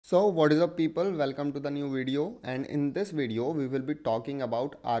So what is up people, welcome to the new video, and in this video we will be talking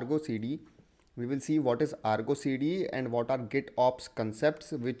about Argo CD. We will see what is Argo CD and what are GitOps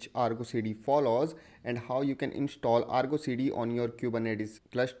concepts which Argo CD follows, and how you can install Argo CD on your Kubernetes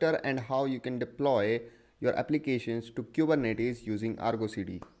cluster and how you can deploy your applications to Kubernetes using Argo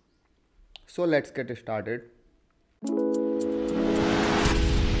CD. So let's get started.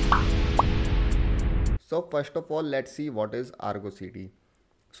 So first of all, let's see what is Argo CD.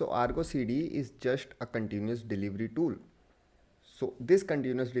 So Argo CD is just a continuous delivery tool. So this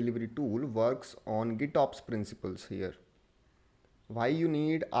continuous delivery tool works on GitOps principles here. Why you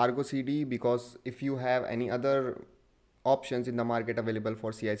need Argo CD? Because if you have any other options in the market available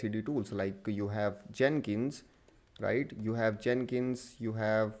for CI/CD tools, like you have Jenkins, right? You have Jenkins, you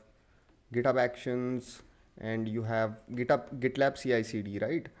have GitHub Actions, and you have GitLab CI/CD,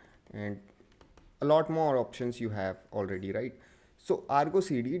 right? And a lot more options you have already, right? So Argo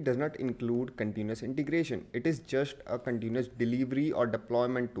CD does not include continuous integration. It is just a continuous delivery or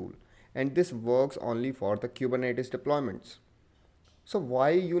deployment tool, and this works only for the Kubernetes deployments. So why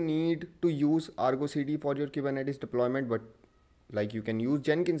you need to use Argo CD for your Kubernetes deployment, but like you can use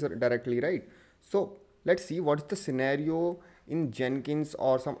Jenkins directly, right? So let's see what's the scenario in Jenkins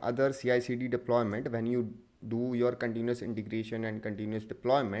or some other CI/CD deployment when you do your continuous integration and continuous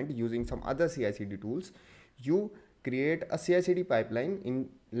deployment using some other CI/CD tools. You create a CI/CD pipeline in,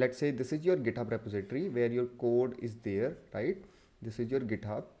 let's say this is your GitHub repository where your code is there, right? This is your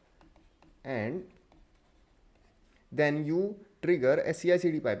GitHub, and then you trigger a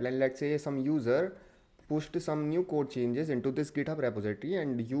CI/CD pipeline. Let's say some user pushed some new code changes into this GitHub repository,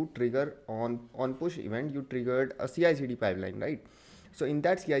 and you trigger on push event, you triggered a CI/CD pipeline, right? So in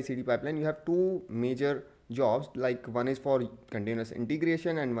that CI/CD pipeline, you have two major jobs, like one is for continuous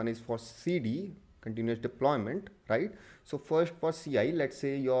integration and one is for CD, continuous deployment, right? So first for CI, let's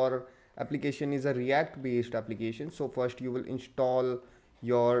say your application is a React based application. So first you will install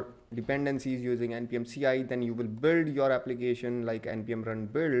your dependencies using npm CI, then you will build your application like npm run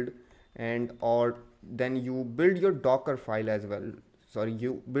build, and or then you build your Docker file as well. Sorry,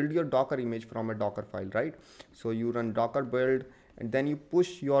 you build your Docker image from a Docker file, right? So you run Docker build, and then you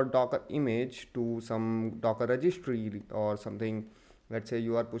push your Docker image to some Docker registry or something. Let's say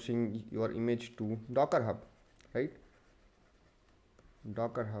you are pushing your image to Docker Hub, right?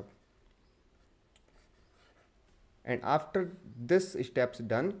 Docker Hub. And after this steps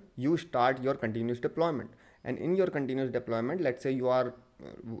done, you start your continuous deployment. And in your continuous deployment, let's say you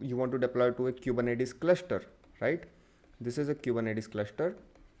want to deploy to a Kubernetes cluster, right? This is a Kubernetes cluster.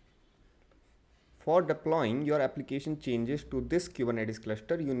 For deploying your application changes to this Kubernetes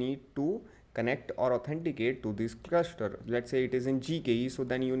cluster, you need to connect or authenticate to this cluster. Let's say it is in GKE, so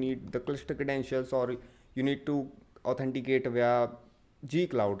then you need the cluster credentials, or you need to authenticate via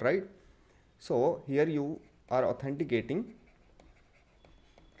gcloud, right? So here you are authenticating,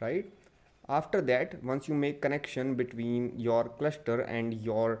 right? After that, once you make connection between your cluster and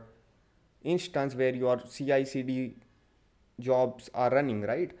your instance where your CI/CD jobs are running,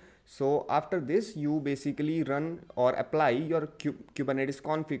 right? So after this, you basically run or apply your Kubernetes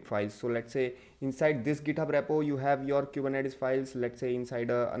config files. So let's say inside this GitHub repo, you have your Kubernetes files, let's say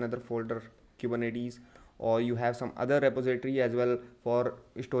inside another folder Kubernetes, or you have some other repository as well for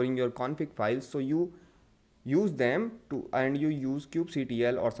storing your config files. So you use them to, and you use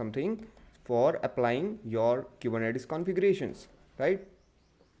kubectl or something for applying your Kubernetes configurations, right?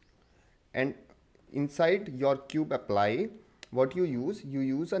 And inside your kube apply, what you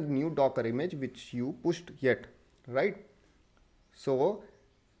use a new Docker image which you pushed yet, right? So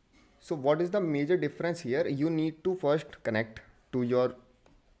what is the major difference here? You need to first connect to your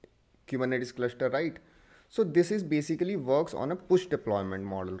Kubernetes cluster, right? So this is basically works on a push deployment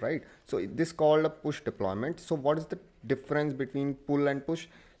model, right? So this called a push deployment. So what is the difference between pull and push?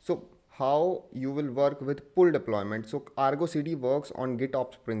 So how you will work with pull deployment? So Argo CD works on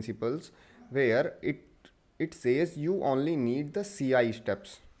GitOps principles, where it says you only need the CI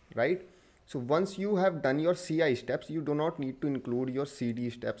steps, right? So once you have done your CI steps, you do not need to include your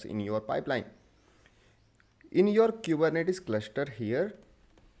CD steps in your pipeline. In your Kubernetes cluster here,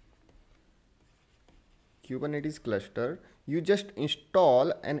 Kubernetes cluster, you just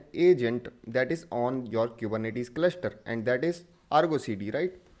install an agent that is on your Kubernetes cluster, and that is Argo CD,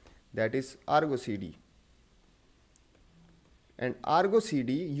 right? That is Argo CD. And Argo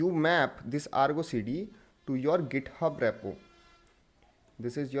CD, you map this Argo CD to your GitHub repo.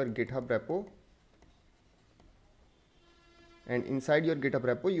 This is your GitHub repo, and inside your GitHub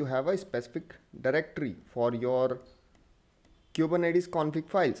repo you have a specific directory for your Kubernetes config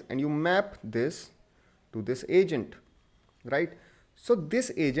files, and you map this to this agent, right? So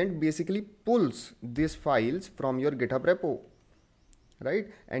this agent basically pulls these files from your GitHub repo, right?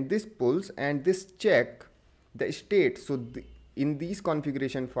 And this pulls and this check the state. So in these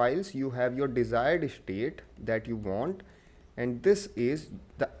configuration files, you have your desired state that you want, and this is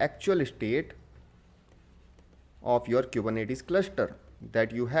the actual state of your Kubernetes cluster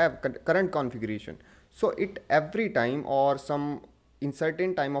that you have current configuration. So it every time or some in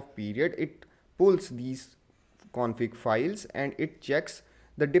certain time of period, it pulls these config files and it checks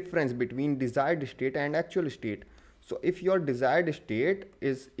the difference between desired state and actual state. So if your desired state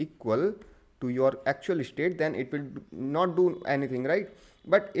is equal to your actual state, then it will not do anything, right?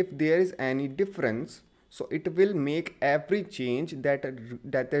 But if there is any difference, so it will make every change that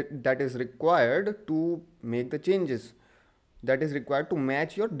is required to make the changes that is required to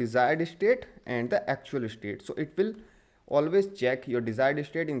match your desired state and the actual state. So it will always check your desired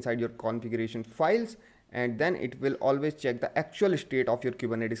state inside your configuration files, and then it will always check the actual state of your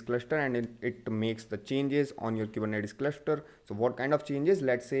Kubernetes cluster, and it makes the changes on your Kubernetes cluster. So what kind of changes?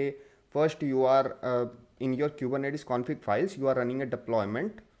 Let's say first you are in your Kubernetes config files, you are running a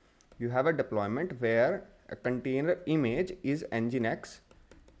deployment. You have a deployment where a container image is nginx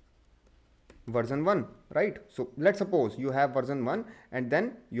version 1, right? So let's suppose you have version 1 and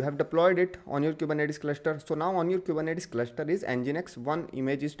then you have deployed it on your Kubernetes cluster. So now on your Kubernetes cluster is nginx 1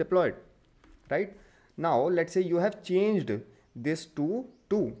 image is deployed, right? Now let's say you have changed this to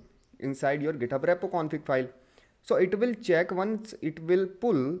 2 inside your GitHub repo config file. So it will check once, it will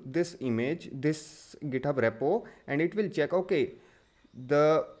pull this image, this GitHub repo, and it will check, okay,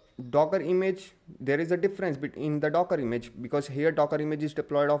 the Docker image, there is a difference between the Docker image, because here Docker image is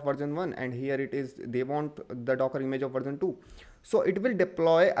deployed of version 1 and here it is, they want the Docker image of version 2. So it will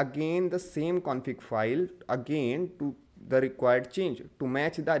deploy again the same config file again to the required change to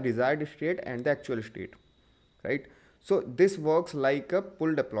match the desired state and the actual state, right? So this works like a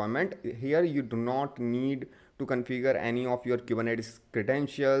pull deployment. Here you do not need to configure any of your Kubernetes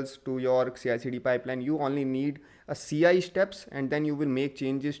credentials to your CI/CD pipeline. You only need a CI steps, and then you will make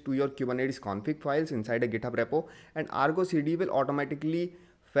changes to your Kubernetes config files inside a GitHub repo, and Argo CD will automatically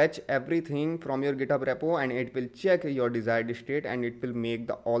fetch everything from your GitHub repo, and it will check your desired state, and it will make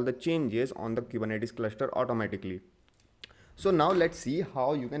all the changes on the Kubernetes cluster automatically. So now let's see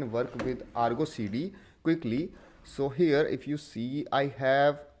how you can work with Argo CD quickly. So here if you see, I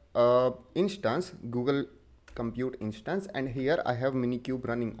have a instance, Google Compute instance, and here I have Minikube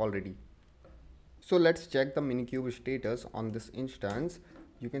running already. So let's check the Minikube status on this instance.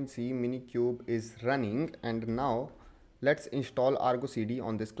 You can see Minikube is running, and now let's install Argo CD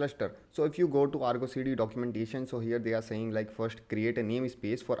on this cluster. So if you go to Argo CD documentation, so here they are saying like first create a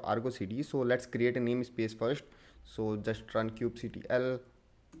namespace for Argo CD. So let's create a namespace first. So just run kubectl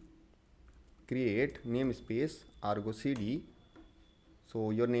create namespace Argo CD.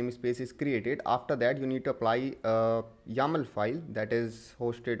 So your namespace is created. After that, you need to apply a YAML file that is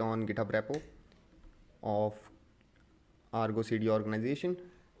hosted on GitHub repo of Argo CD organization.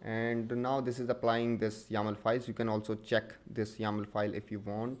 And now this is applying this YAML files. You can also check this YAML file if you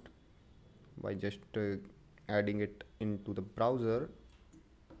want by just adding it into the browser.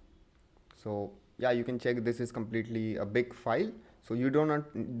 So yeah, you can check this is completely a big file. So you do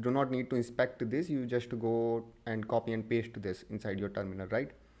not need to inspect this. You just go and copy and paste this inside your terminal, right?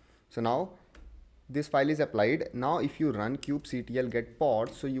 So now this file is applied. Now if you run kubectl get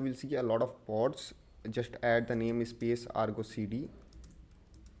pods, so you will see a lot of pods. Just add the namespace Argo CD.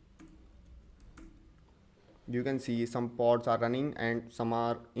 You can see some pods are running and some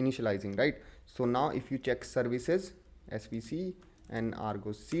are initializing, right? So now if you check services, SVC and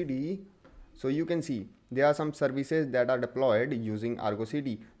Argo CD, so you can see there are some services that are deployed using Argo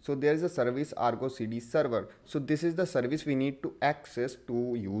CD. So there is a service Argo CD server. So this is the service we need to access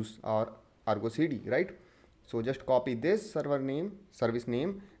to use our Argo CD, right? So just copy this server name, service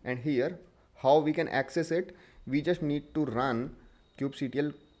name, and here how we can access it. We just need to run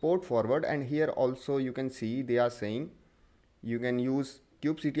kubectl port forward, and here also you can see they are saying you can use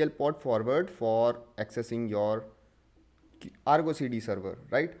kubectl port forward for accessing your Argo CD server,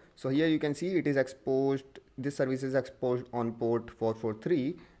 right? So here you can see it is exposed, this service is exposed on port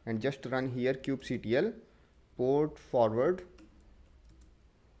 443, and just run here kubectl port forward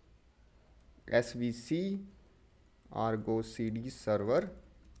svc Argo CD server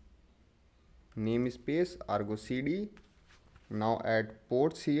namespace Argo CD. Now add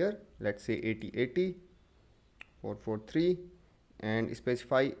ports here, let's say 8080 443, and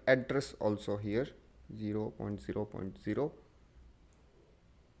specify address also here 0.0.0.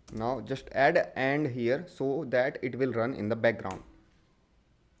 Now just add and here so that it will run in the background,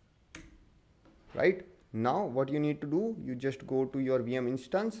 right? Now what you need to do, you just go to your VM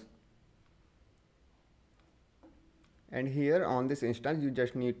instance, and here on this instance you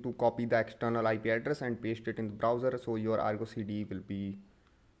just need to copy the external IP address and paste it in the browser, so your Argo CD will be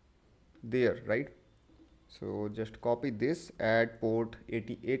there, right? So just copy this, add port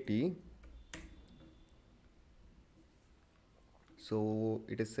 8080. So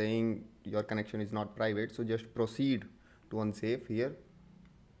it is saying your connection is not private, so just proceed to unsafe here.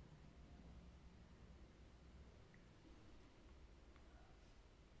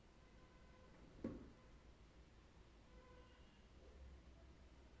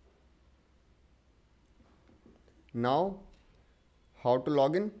 Now how to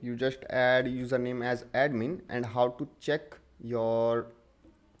log in, you just add username as admin, and how to check your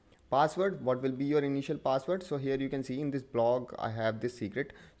password, what will be your initial password. So here you can see in this blog I have this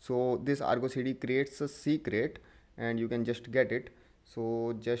secret, so this Argo CD creates a secret and you can just get it.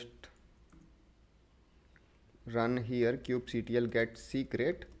 So just run here kubectl get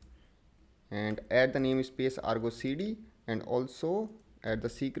secret and add the namespace Argo CD and also add the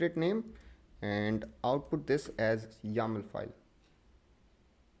secret name and output this as YAML file.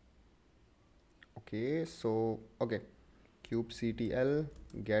 Okay, so kubectl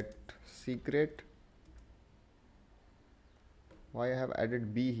get secret. Why I have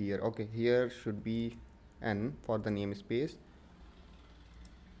added B here? Okay, here should be N for the namespace.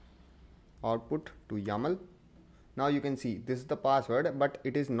 Output to YAML. Now you can see this is the password, but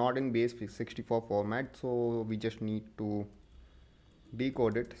it is not in base64 format, so we just need to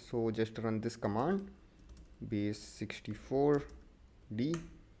decode it. So just run this command base64d.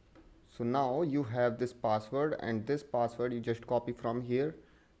 So now you have this password, and this password you just copy from here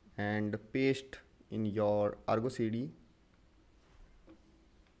and paste in your Argo CD.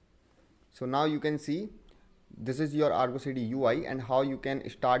 So now you can see this is your Argo CD UI, and how you can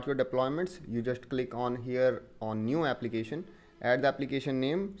start your deployments. You just click on here on new application, add the application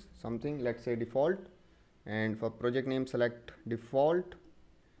name, something, let's say default, and for project name select default.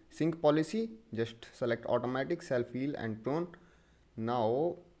 Sync policy, just select automatic, self heal and prone.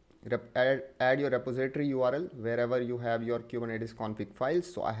 Now add your repository URL wherever you have your Kubernetes config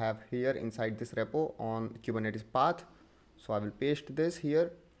files. So I have here inside this repo on Kubernetes path, so I will paste this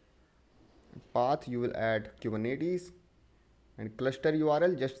here. Path, you will add Kubernetes, and cluster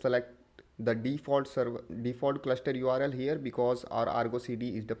URL, just select the default cluster URL here, because our Argo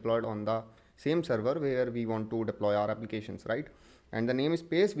CD is deployed on the same server where we want to deploy our applications, right? And the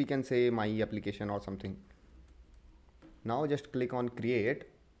namespace, we can say my application or something. Now just click on create.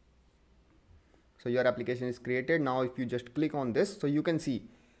 So your application is created. Now if you just click on this, so you can see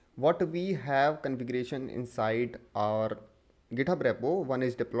what we have configuration inside our GitHub repo. One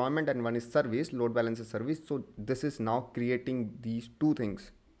is deployment and one is service, load balancer service. So this is now creating these two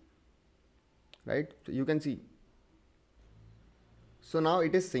things, right? So you can see. So now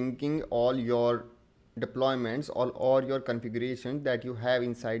it is syncing all your deployments, all your configurations that you have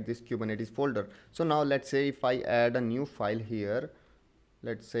inside this Kubernetes folder. So now let's say if I add a new file here,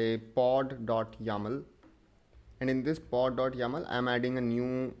 let's say pod.yaml, and in this pod.yaml I'm adding a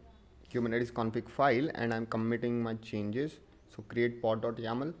new Kubernetes config file and I'm committing my changes. So create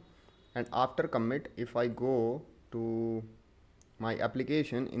pod.yaml, and after commit, if I go to my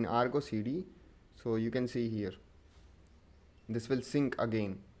application in Argo CD, so you can see here this will sync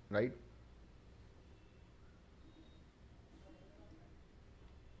again, right?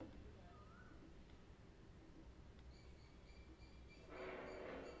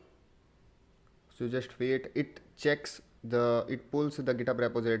 So just wait, it pulls the GitHub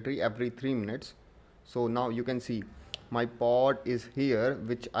repository every 3 minutes. So now you can see my pod is here,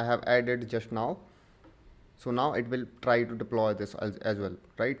 which I have added just now. So now it will try to deploy this as well,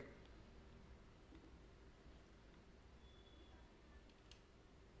 right?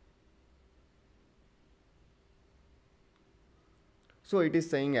 So it is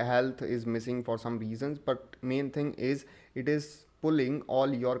saying health is missing for some reasons, but main thing is it is pulling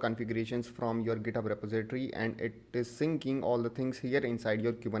all your configurations from your GitHub repository and it is syncing all the things here inside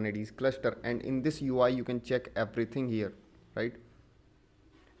your Kubernetes cluster. And in this UI you can check everything here, right?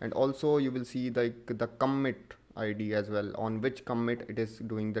 And also you will see the commit ID as well, on which commit it is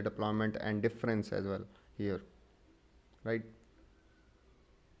doing the deployment, and difference as well here, right?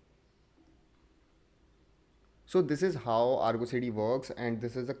 So this is how Argo CD works, and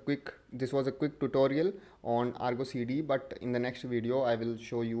this was a quick tutorial on Argo CD, but in the next video I will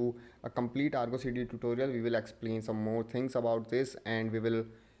show you a complete Argo CD tutorial. We will explain some more things about this, and we will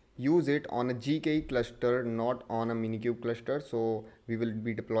use it on a GKE cluster, not on a Minikube cluster. So we will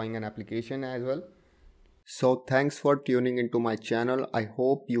be deploying an application as well. So thanks for tuning into my channel. I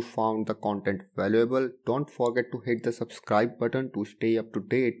hope you found the content valuable. Don't forget to hit the subscribe button to stay up to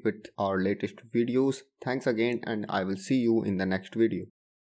date with our latest videos. Thanks again, and I will see you in the next video.